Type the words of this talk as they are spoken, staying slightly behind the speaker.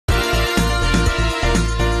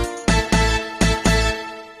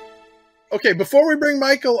Okay, before we bring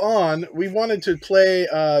Michael on, we wanted to play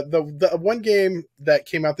the one game that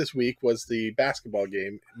came out this week was the basketball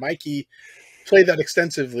game. Mikey played that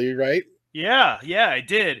extensively, right? Yeah, yeah, I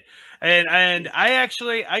did, and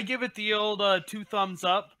I give it the old two thumbs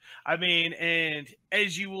up. I mean, and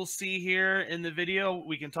as you will see here in the video,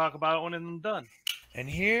 we can talk about it when I'm done. And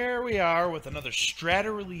here we are with another Strata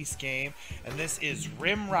release game, and this is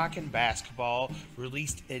Rockin Basketball,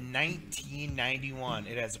 released in 1991.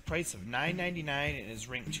 It has a price of $9.99 and is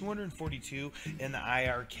ranked 242 in the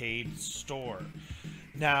iiRcade store.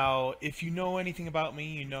 Now, if you know anything about me,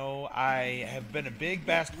 you know I have been a big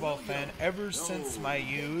basketball fan ever since my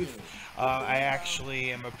youth. I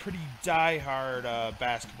actually am a pretty die-hard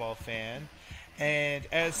basketball fan. And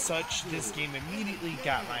as such, this game immediately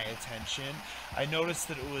got my attention. I noticed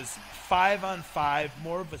that it was 5-on-5,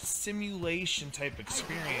 more of a simulation type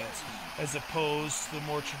experience, as opposed to the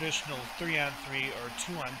more traditional 3-on-3 or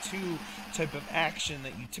 2-on-2 type of action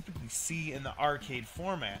that you typically see in the arcade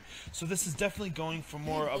format. So this is definitely going for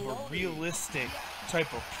more of a realistic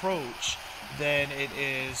type approach than it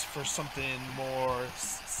is for something more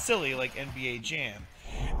silly like NBA Jam.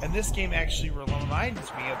 And this game actually reminds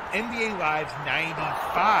me of NBA Live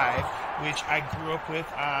 95, which I grew up with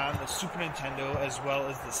on the Super Nintendo as well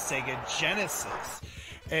as the Sega Genesis.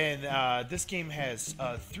 And this game has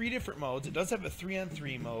 3 different modes. It does have a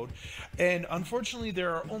 3-on-3 mode. And unfortunately,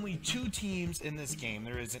 there are only 2 teams in this game.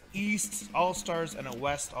 There is an East All-Stars and a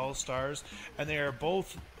West All-Stars. And they are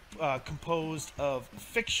both composed of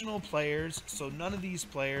fictional players, so none of these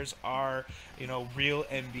players are, you know, real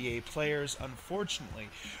NBA players, unfortunately.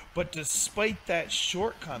 But despite that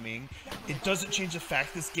shortcoming, it doesn't change the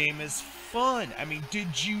fact this game is fun. I mean,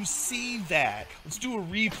 did you see that? Let's do a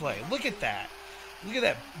replay. Look at that. Look at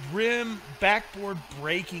that rim, backboard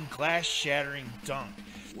breaking, glass shattering dunk.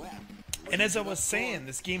 And as I was saying,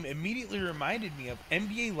 this game immediately reminded me of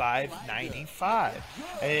NBA Live 95.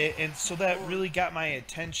 And so that really got my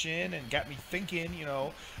attention and got me thinking, you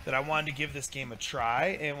know, that I wanted to give this game a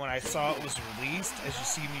try. And when I saw it was released, as you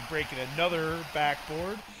see me breaking another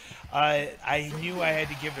backboard, I knew I had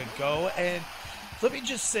to give it a go. And let me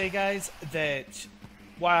just say, guys, that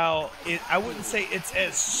while I wouldn't say it's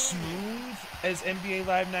as smooth as NBA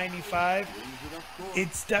Live 95,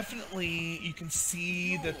 it's definitely, you can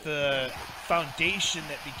see that the foundation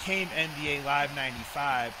that became NBA Live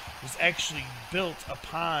 95 was actually built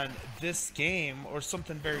upon this game or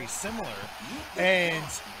something very similar. And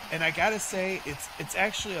I gotta say, it's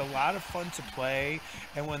actually a lot of fun to play.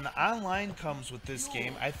 And when the online comes with this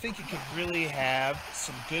game, I think it could really have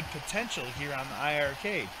some good potential here on the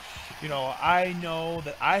iiRcade. You know, I know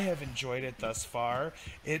that I have enjoyed it thus far.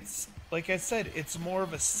 It's, like I said, it's more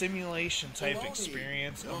of a simulation type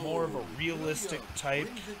experience, more of a realistic type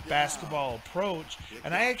basketball approach,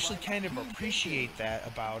 and I actually kind of appreciate that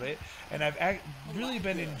about it, and I've really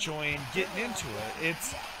been enjoying getting into it.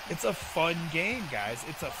 It's a fun game, guys.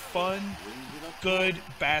 It's a fun, good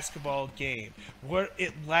basketball game. What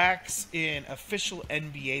it lacks in official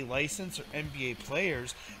NBA license or NBA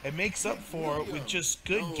players, it makes up for it with just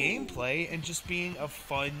good gameplay and just being a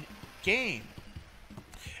fun game.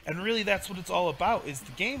 And really that's what it's all about, is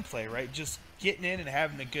the gameplay, right? Just getting in and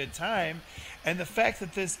having a good time. And the fact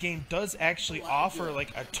that this game does actually offer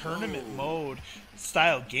like a tournament mode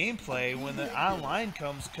style gameplay when the online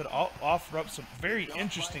comes could offer up some very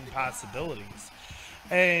interesting possibilities.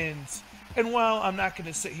 And while I'm not going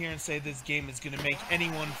to sit here and say this game is going to make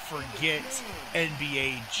anyone forget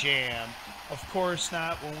NBA Jam, of course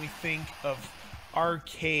not. When we think of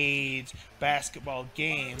arcade basketball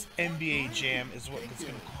games, NBA Jam is what is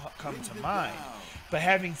going to come to mind. But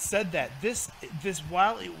having said that, this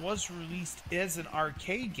while it was released as an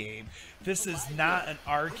arcade game, this is not an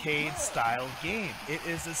arcade style game. It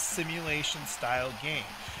is a simulation style game.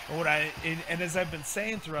 And as I've been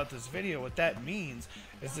saying throughout this video, what that means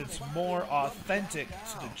is it's more authentic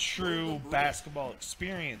to the true basketball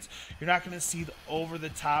experience. You're not going to see the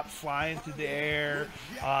over-the-top flying through the air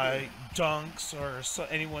dunks or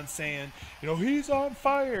anyone saying, you know, he's on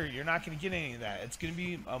fire. You're not going to get any of that. It's going to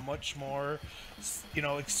be a much more, you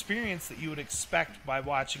know, experience that you would expect by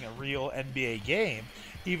watching a real NBA game,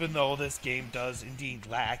 even though this game does indeed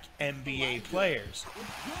lack NBA players.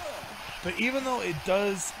 But even though it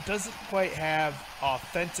doesn't quite have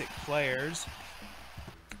authentic players,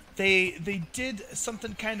 they did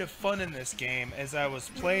something kind of fun in this game as I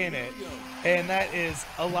was playing it, and that is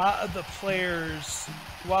a lot of the players,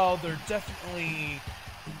 while they're definitely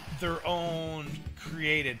their own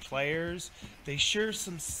created players, they share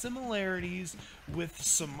some similarities with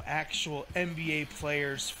some actual NBA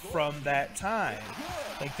players from that time.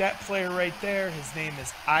 Like that player right there, his name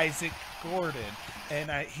is Isaac Gordon, and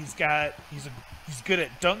he's good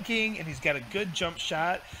at dunking, and he's got a good jump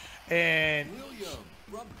shot, and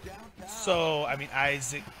so I mean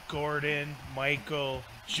Isaac Gordon, Michael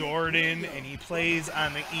Jordan, and he plays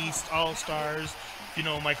on the East All-Stars. You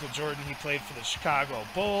know Michael Jordan, he played for the Chicago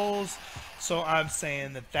Bulls. So I'm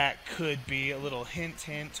saying that could be a little hint,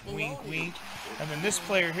 wink, wink. And then this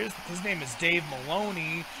player, his name is Dave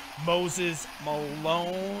Maloney, Moses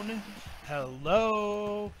Malone.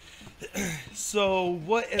 Hello. So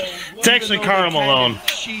it's actually Karl Malone.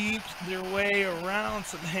 Cheat their way around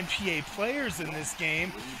some NBA players in this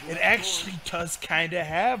game. It actually does kind of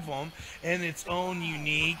have them in its own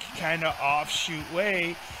unique kind of offshoot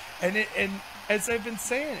way, and as I've been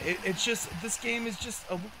saying, it's just this game is just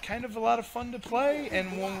kind of a lot of fun to play, and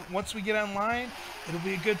once we get online, it'll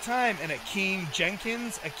be a good time. And Akeem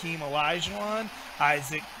Jenkins, Akeem Olajuwon,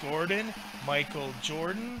 Isaac Gordon, Michael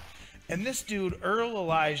Jordan, and this dude Earl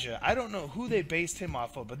Elijah. I don't know who they based him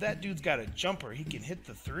off of, but that dude's got a jumper. He can hit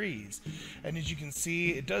the threes, and as you can see,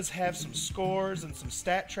 it does have some scores and some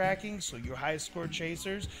stat tracking. So your high score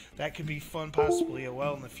chasers, that could be fun, possibly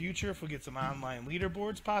in the future if we get some online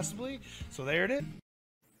leaderboards, possibly. So there it is.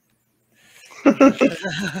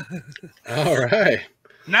 All right.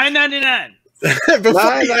 $9.99.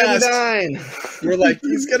 Before he asked, we're like,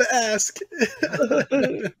 he's gonna ask.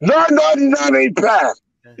 $9.99 ain't bad.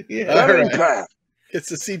 Yeah, all right. It's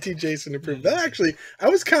the CT Jason approved. That actually, I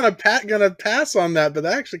was kind of gonna pass on that, but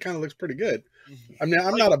that actually kind of looks pretty good. I mean,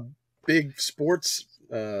 I'm not a big sports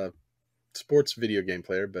video game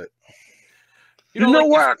player, but you know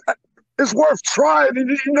what? It's worth trying. And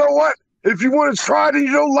you know what? If you want to try it and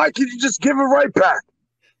you don't like it, you just give it right back.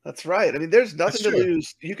 That's right. I mean, there's nothing to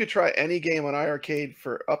lose. You could try any game on iiRcade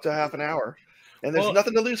for up to half an hour, and there's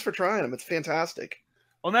nothing to lose for trying them. It's fantastic.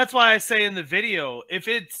 Well, that's why I say in the video, if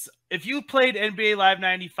you played NBA Live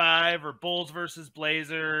 95 or Bulls versus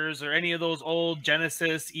Blazers or any of those old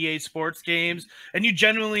Genesis EA Sports games, and you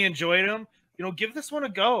genuinely enjoyed them, you know, give this one a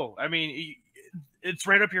go. I mean, it's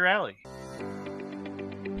right up your alley.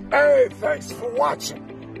 Hey, thanks for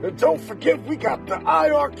watching. And don't forget, we got the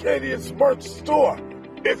iiRcadians merch store.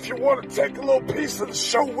 If you want to take a little piece of the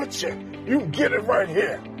show with you, you can get it right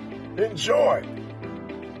here. Enjoy.